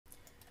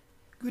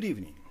Good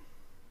evening.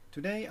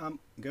 Today I'm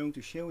going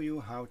to show you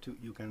how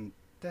you can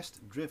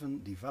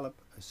test-driven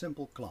develop a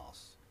simple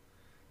class.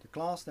 The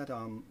class that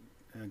I'm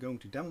going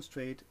to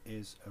demonstrate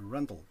is a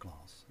rental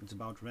class. It's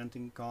about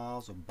renting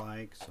cars or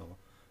bikes or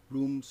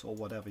rooms or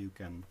whatever you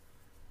can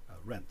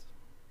rent.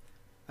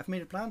 I've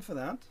made a plan for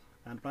that,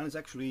 and the plan is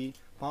actually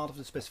part of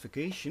the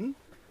specification,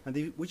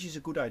 and which is a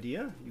good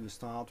idea. You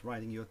start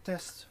writing your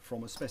tests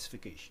from a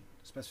specification.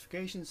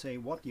 Specifications say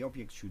what the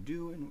object should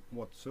do in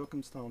what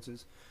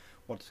circumstances,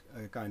 what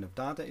kind of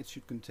data it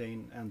should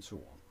contain, and so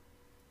on.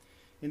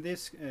 In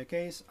this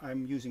case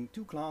I'm using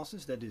two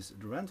classes, that is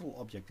the rental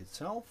object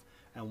itself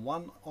and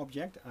one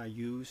object I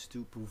use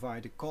to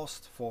provide a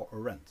cost for a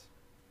rent,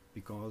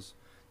 because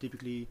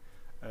typically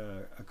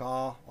a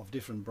car of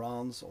different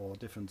brands or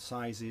different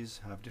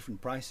sizes have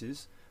different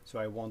prices, so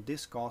I want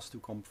this cost to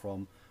come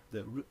from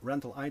the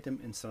rental item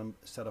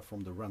instead of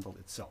from the rental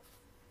itself.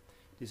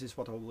 This is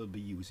what I will be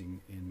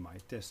using in my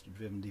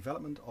test-driven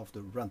development of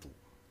the rental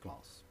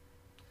class.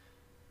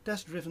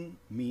 Test-driven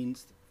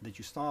means that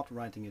you start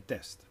writing a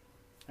test,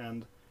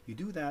 and you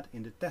do that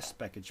in the test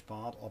package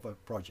part of a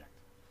project.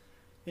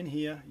 In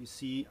here you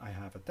see I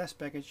have a test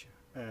package,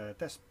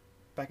 test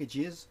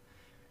packages,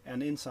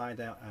 and inside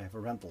there I have a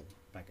rental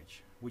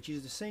package, which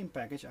is the same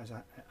package as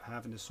I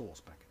have in the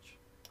source package.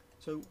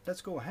 So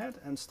let's go ahead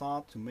and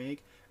start to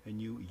make a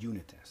new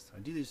unit test. I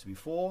did this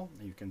before,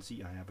 and you can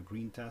see I have a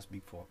green test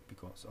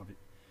because of it.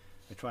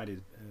 I tried it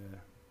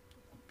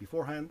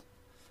beforehand.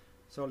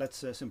 So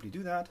let's simply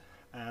do that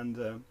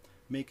and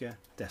make a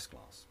test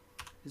class.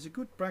 It's a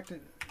good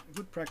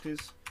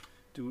practice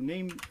to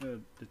name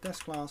the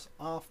test class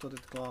after the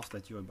class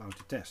that you're about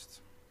to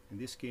test. In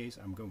this case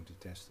I'm going to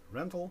test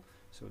rental,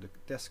 so the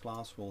test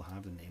class will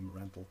have the name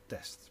rental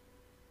test.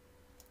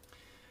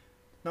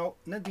 Now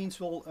NetBeans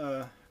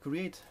will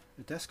create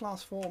a test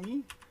class for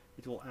me.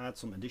 It will add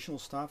some additional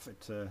stuff,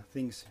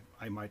 things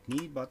I might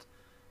need, but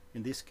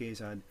in this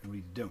case I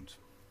really don't.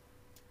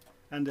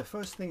 And the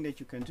first thing that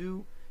you can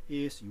do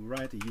is you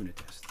write a unit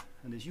test.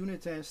 And this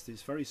unit test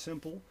is very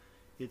simple.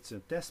 It's a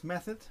test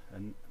method,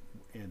 and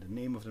the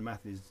name of the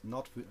method is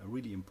not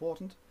really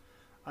important,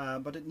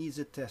 but it needs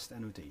a test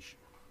annotation.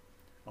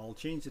 I'll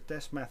change the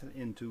test method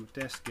into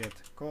test get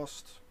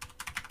cost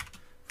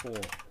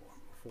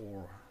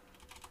for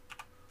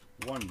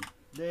 1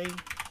 day,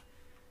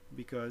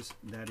 because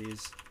that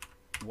is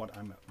what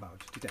I'm about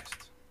to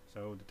test.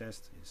 So the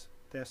test is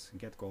test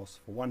get cost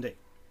for 1 day.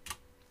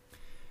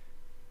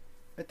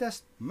 A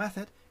test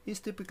method is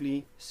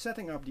typically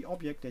setting up the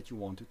object that you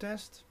want to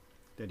test,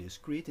 that is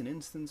create an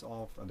instance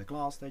of the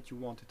class that you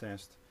want to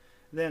test,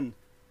 then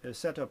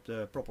set up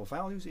the proper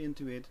values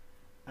into it,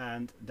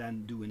 and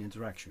then do an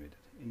interaction with it.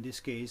 In this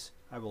case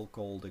I will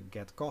call the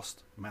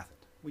getCost method,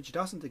 which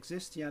doesn't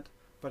exist yet,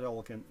 but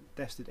I can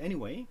test it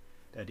anyway.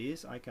 That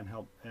is, I can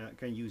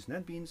use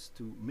NetBeans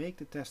to make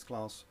the test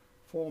class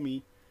for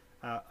me,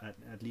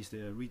 at least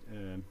the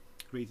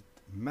created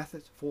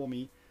method for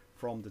me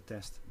from the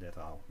test that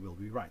I will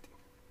be writing.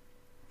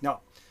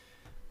 Now,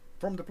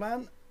 from the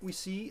plan we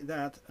see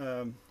that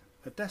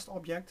a test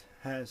object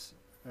has,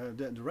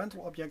 the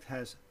rental object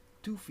has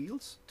two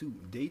fields, two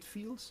date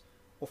fields,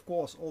 of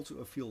course also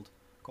a field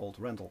called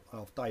rental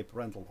of type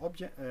rental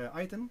object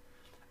item,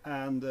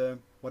 and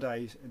what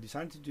I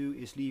decided to do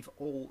is leave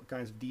all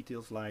kinds of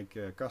details like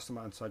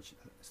customer and such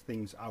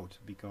things out,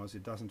 because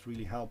it doesn't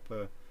really help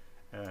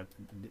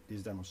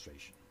this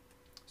demonstration.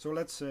 So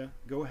let's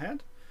go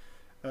ahead.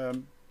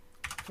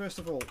 First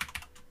of all,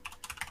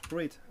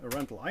 create a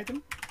rental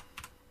item,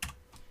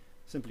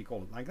 simply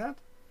call it like that,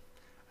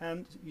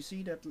 and you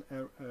see that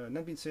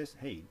NetBeans says,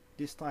 hey,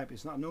 this type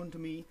is not known to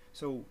me,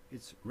 so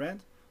it's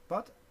red,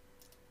 but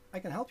I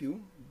can help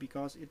you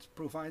because it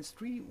provides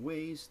 3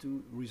 ways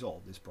to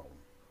resolve this problem.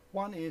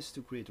 One is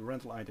to create a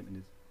rental item in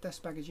the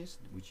test packages,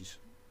 which is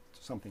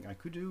something I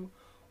could do,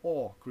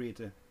 or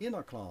create an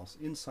inner class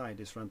inside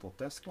this rental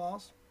test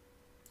class,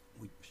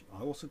 which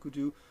I also could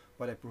do,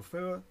 but I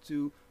prefer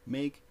to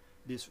make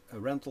this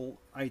rental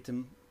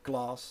item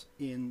class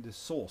in the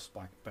source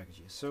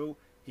packages, so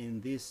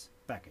in this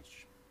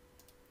package.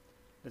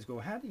 Let's go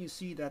ahead. You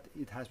see that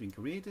it has been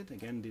created.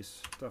 Again,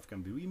 this stuff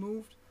can be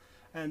removed,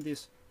 and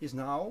this is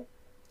now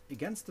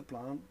against the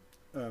plan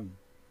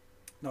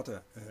not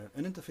an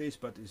interface,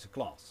 but is a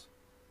class.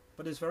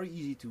 But it's very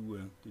easy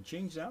to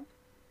change that,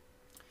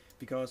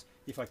 because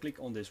if I click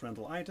on this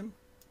rental item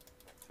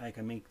I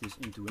can make this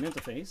into an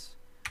interface,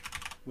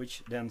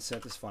 which then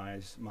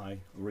satisfies my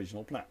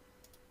original plan.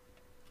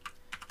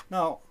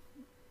 Now,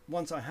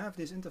 once I have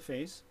this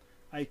interface,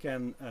 I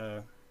can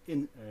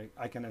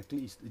at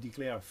least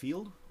declare a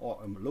field or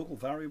a local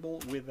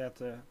variable with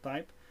that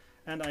type,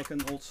 and I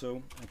can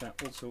also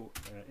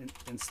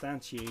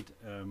instantiate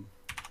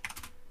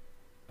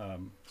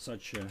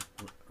such a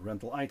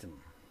rental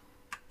item.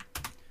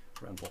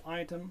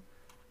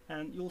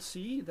 And you'll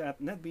see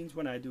that NetBeans,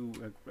 when I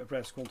do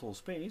press Ctrl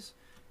space,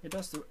 it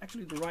does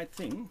actually the right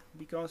thing,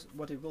 because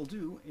what it will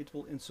do, it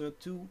will insert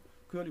 2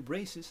 curly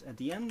braces at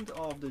the end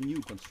of the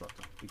new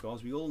constructor,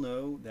 because we all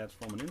know that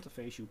from an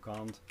interface you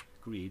can't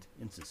create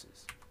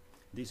instances.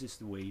 this is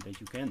the way that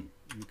you can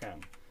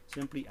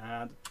simply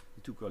add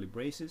the two curly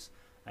braces,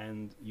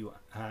 and you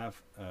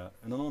have an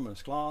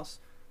anonymous class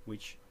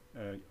which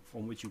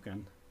from which you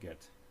can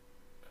get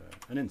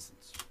an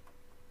instance.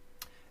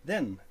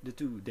 Then the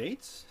two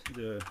dates,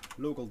 the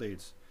local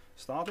dates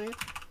start date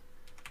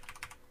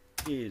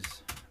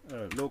is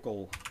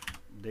local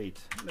date.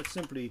 Let's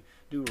simply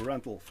do a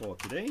rental for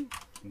today,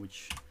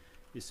 which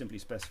is simply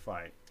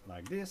specified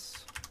like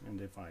this,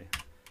 and if I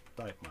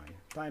type my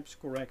types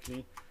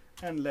correctly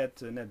and let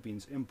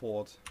NetBeans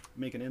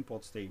make an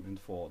import statement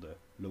for the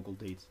local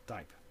date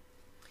type.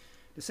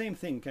 The same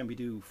thing can be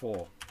do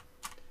for,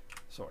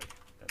 sorry,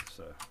 that's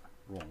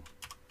wrong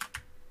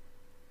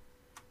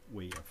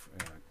way of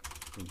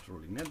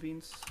controlling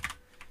NetBeans.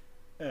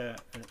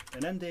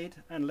 An end date,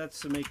 and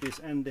let's make this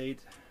end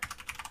date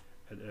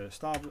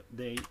start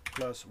day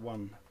plus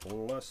one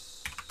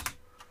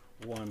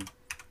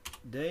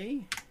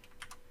day,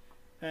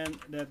 and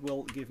that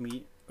will give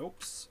me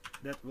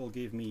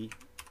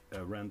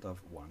a rent of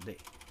 1 day.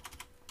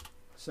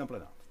 Simple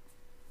enough.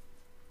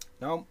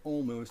 Now I'm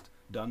almost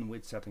done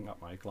with setting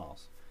up my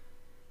class.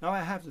 Now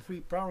I have the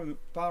three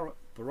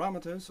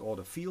parameters, or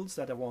the fields,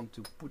 that I want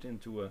to put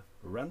into a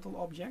rental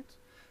object,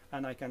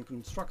 and I can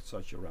construct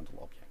such a rental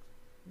object.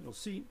 You'll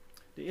see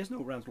there is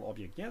no rental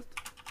object yet,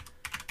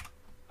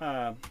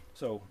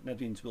 so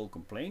NetBeans will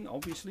complain,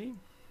 obviously.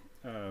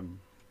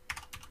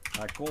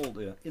 I call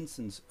the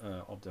instance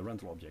of the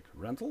rental object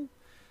rental,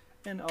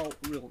 and I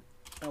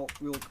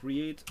will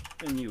create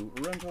a new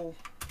rental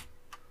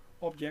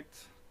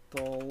object,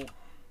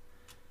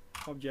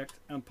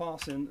 and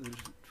pass in the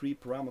three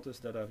parameters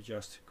that I've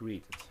just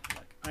created,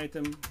 like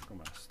item,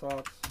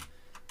 start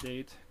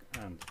date,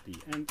 and the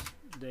end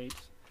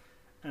date.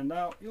 And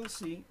now you'll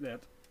see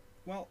that,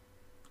 well,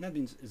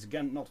 NetBeans is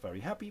again not very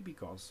happy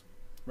because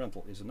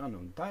rental is an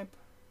unknown type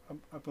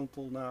up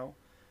until now,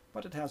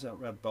 but it has a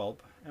red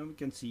bulb, and we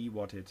can see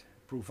what it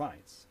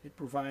provides. It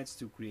provides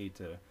to create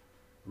a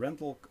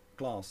rental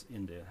class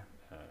in the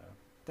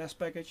test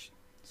package.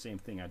 Same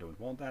thing, I don't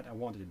want that. I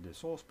want it in the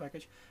source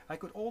package. I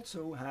could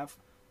also have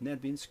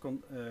NetBeans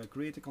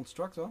create a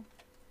constructor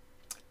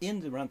in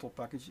the rental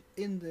package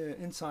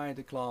inside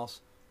the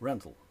class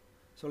rental.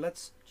 So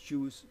let's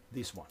choose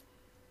this one.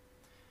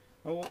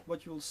 Now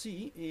what you'll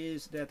see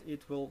is that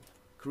it will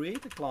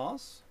create a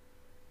class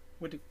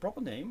with a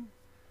proper name,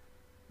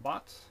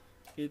 but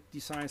it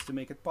decides to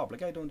make it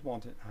public. I don't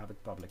want to have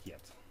it public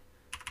yet.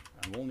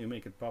 I'll only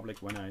make it public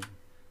when I'm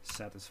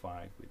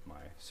satisfied with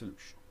my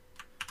solution.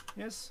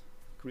 Yes,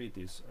 create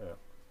this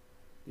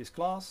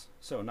class.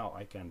 So now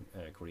I can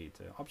create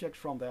an object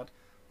from that,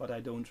 but I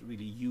don't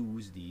really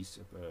use these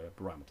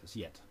parameters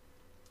yet.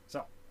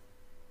 So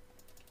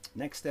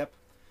next step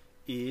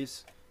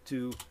is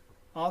to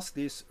ask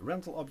this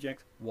rental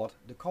object what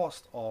the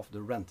cost of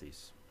the rent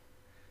is.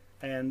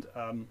 And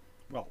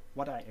well,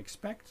 what I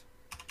expect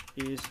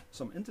is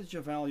some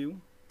integer value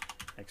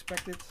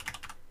expected,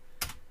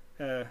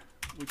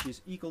 which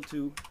is equal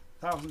to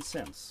 1000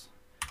 cents.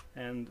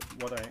 And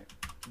what I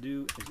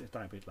do is I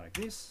type it like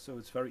this, so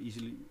it's very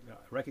easily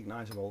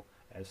recognizable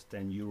as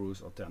 10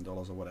 euros or $10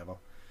 or whatever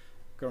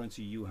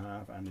currency you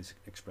have, and is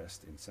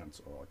expressed in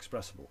cents or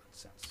expressible in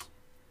cents.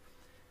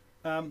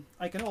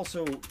 I can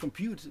also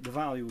compute the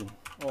value,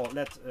 or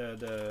let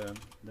the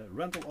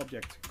rental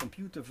object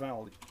compute the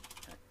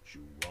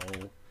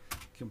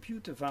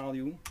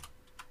value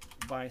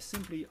by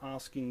simply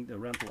asking the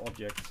rental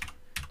object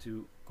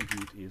to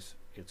compute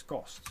its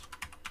costs.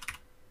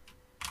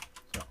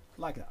 So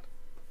like that.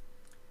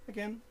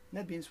 Again,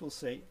 NetBeans will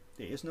say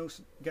there is no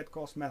get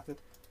cost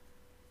method.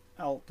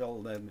 I'll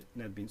tell them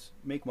NetBeans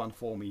make one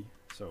for me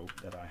so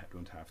that I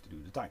don't have to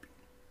do the typing.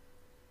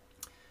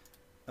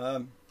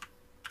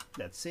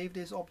 Let's save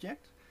this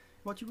object.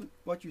 What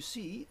you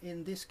see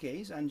in this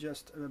case, and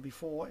just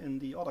before in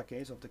the other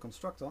case of the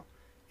constructor,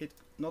 it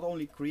not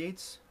only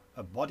creates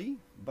a body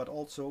but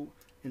also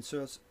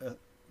inserts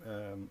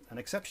an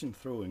exception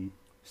throwing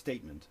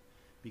statement,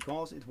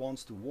 because it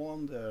wants to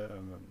warn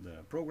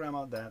the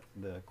programmer that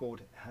the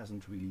code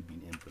hasn't really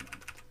been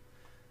implemented.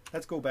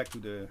 Let's go back to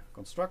the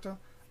constructor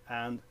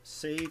and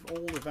save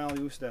all the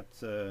values that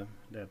the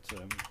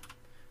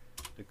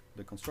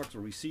constructor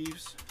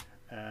receives,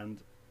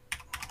 and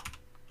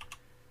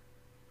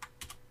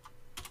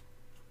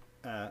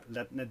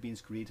let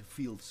NetBeans create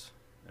fields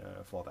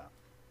for that.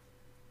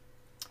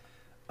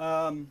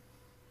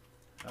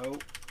 Oh,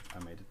 I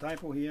made a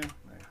typo here.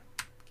 I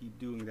keep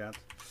doing that.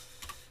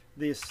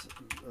 This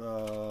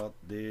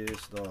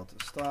dot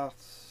start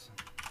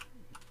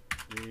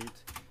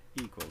date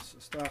equals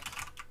start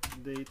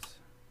date,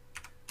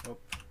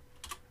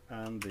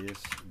 and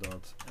this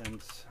dot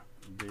end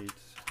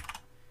date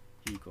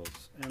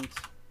equals end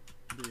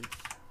date,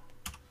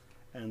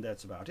 and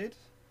that's about it.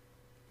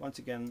 Once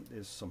again,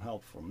 there's some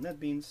help from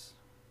NetBeans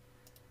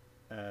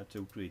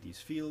to create these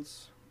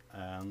fields,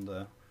 and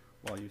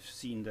well, you've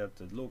seen that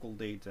the local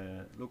date,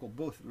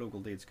 both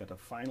local dates get a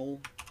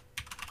final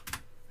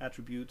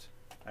attribute.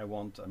 I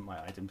want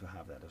my item to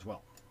have that as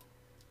well.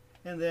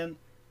 And then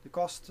the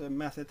cost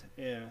method,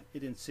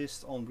 it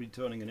insists on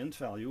returning an int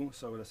value,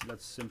 so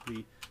let's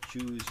simply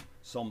choose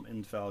some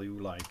int value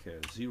like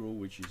 0,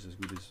 which is as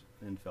good as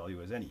int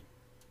value as any.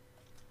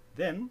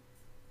 Then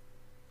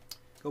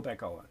go back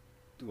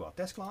to our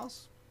test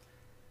class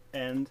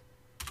and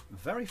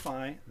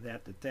verify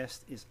that the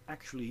test is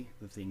actually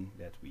the thing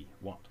that we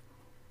want.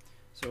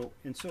 So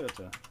insert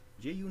a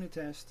JUnit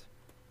test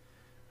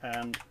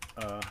and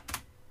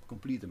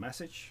complete the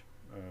message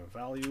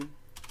value.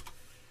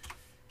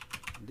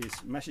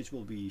 This message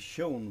will be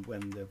shown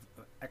when the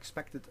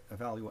expected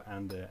value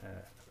and the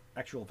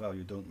actual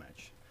value don't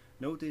match.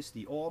 Notice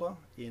the order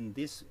in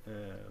this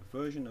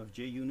version of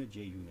JUnit,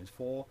 JUnit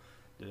 4,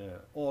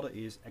 the order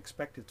is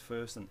expected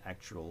first and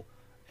actual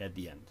at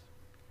the end.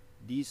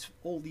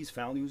 All these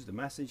values, the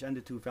message and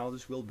the two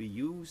values, will be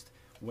used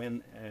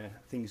when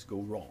things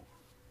go wrong.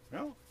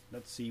 Well,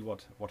 let's see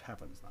what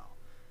happens now.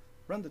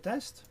 Run the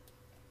test,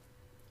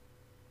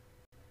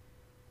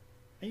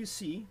 and you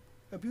see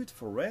a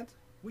beautiful red,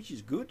 which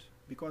is good,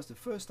 because the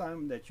first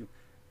time that you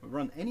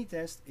run any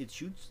test, it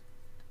should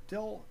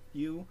tell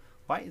you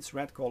by its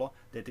red color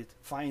that it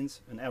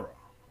finds an error.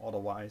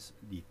 Otherwise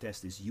the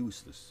test is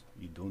useless.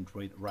 You don't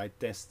write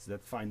tests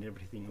that find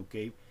everything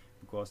okay,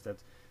 because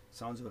that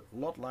sounds a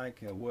lot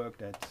like work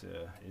that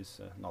is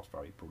not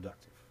very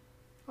productive.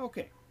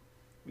 Okay,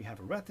 we have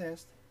a red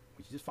test,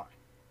 which is fine.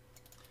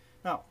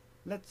 Now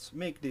let's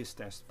make this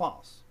test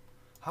pass.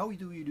 How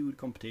do you do the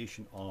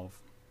computation of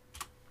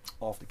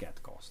the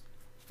get cost?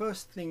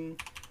 First thing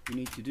you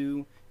need to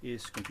do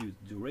is compute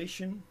the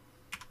duration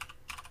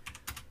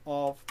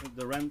of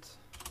the rent,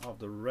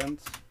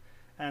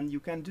 and you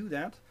can do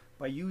that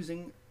by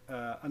using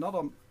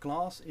another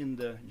class in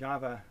the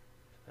Java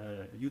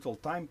util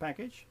time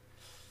package.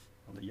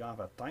 On the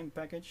Java time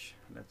package,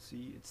 let's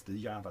see, it's the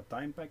Java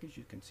time package.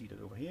 You can see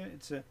that over here.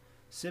 It's a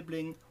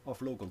sibling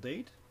of local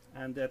date,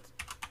 and that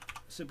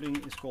sibling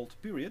is called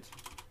period,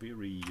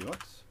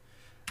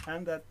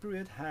 and that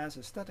period has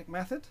a static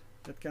method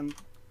that can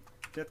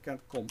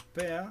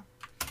compare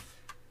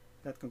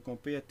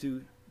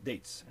two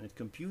dates, and it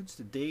computes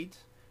the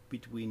date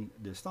between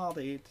the start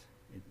date,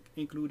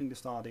 including the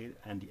start date,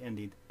 and the end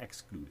date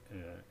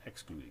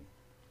excluding.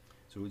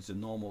 So it's a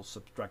normal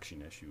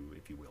subtraction, if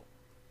you will.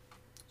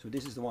 So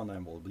this is the one I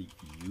will be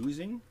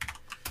using,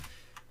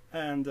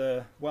 and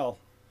well,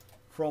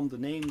 from the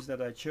names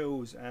that I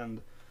chose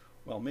and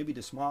well, maybe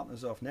the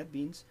smartness of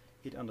NetBeans,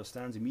 it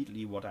understands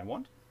immediately what I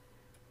want.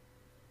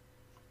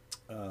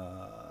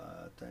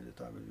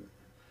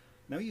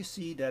 Now you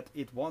see that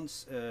it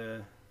wants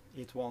that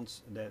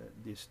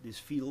this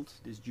field,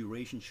 this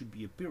duration, should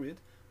be a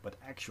period, but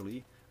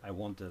actually I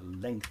want the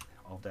length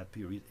of that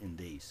period in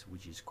days,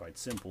 which is quite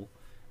simple,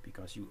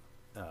 because you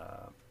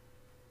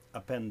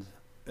append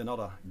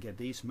another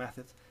getDays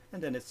method,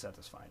 and then it's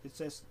satisfied. It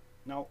says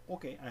now,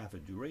 okay, I have a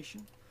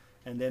duration,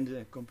 and then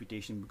the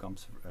computation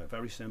becomes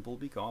very simple,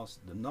 because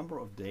the number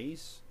of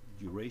days,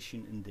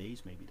 duration in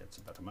days, maybe that's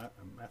a better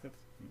method,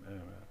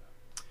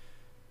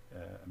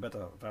 a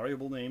better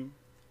variable name.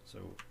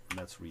 So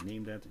let's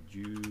rename that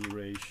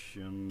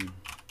duration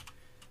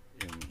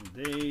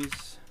in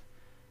days,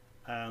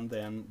 and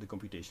then the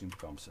computation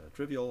becomes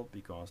trivial,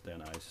 because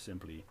then I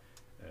simply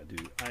do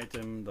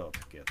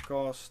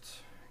item.getCost,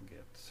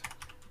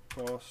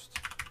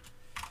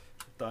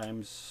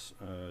 times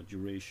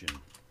duration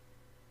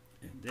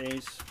in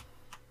days,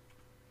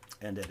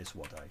 and that is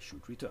what I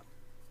should return.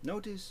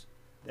 Notice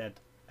that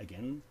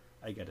again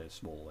I get a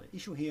small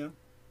issue here,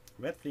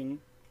 red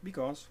thing,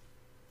 because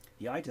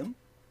the item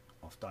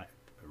of type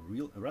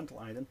a rental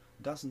item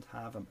doesn't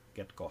have a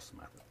getCost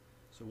method.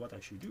 So what I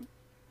should do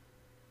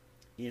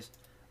is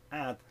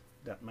add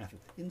that method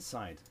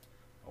inside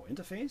our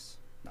interface.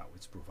 Now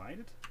it's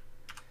provided,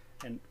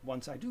 and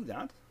once I do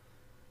that,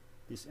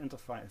 this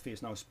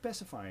interface now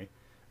specify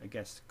a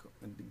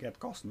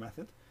getCost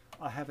method.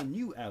 I have a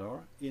new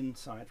error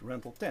inside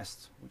rental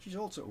test, which is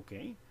also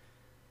okay.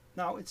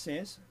 Now it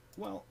says,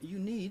 well, you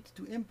need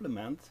to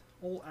implement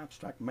all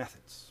abstract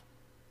methods.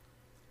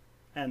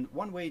 And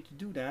one way to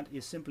do that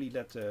is simply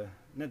let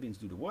NetBeans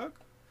do the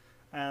work,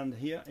 and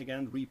here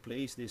again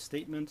replace this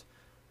statement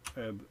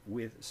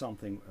with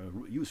something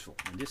useful.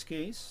 In this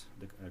case,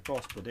 the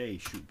cost per day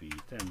should be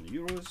 10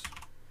 euros.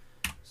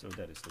 So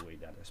that is the way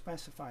that I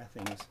specify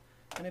things.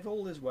 And if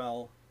all is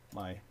well,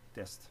 my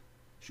test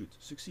should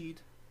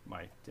succeed.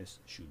 My test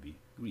should be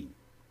green.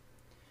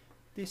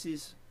 This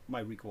is my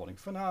recording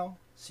for now.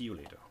 See you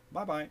later.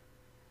 Bye bye.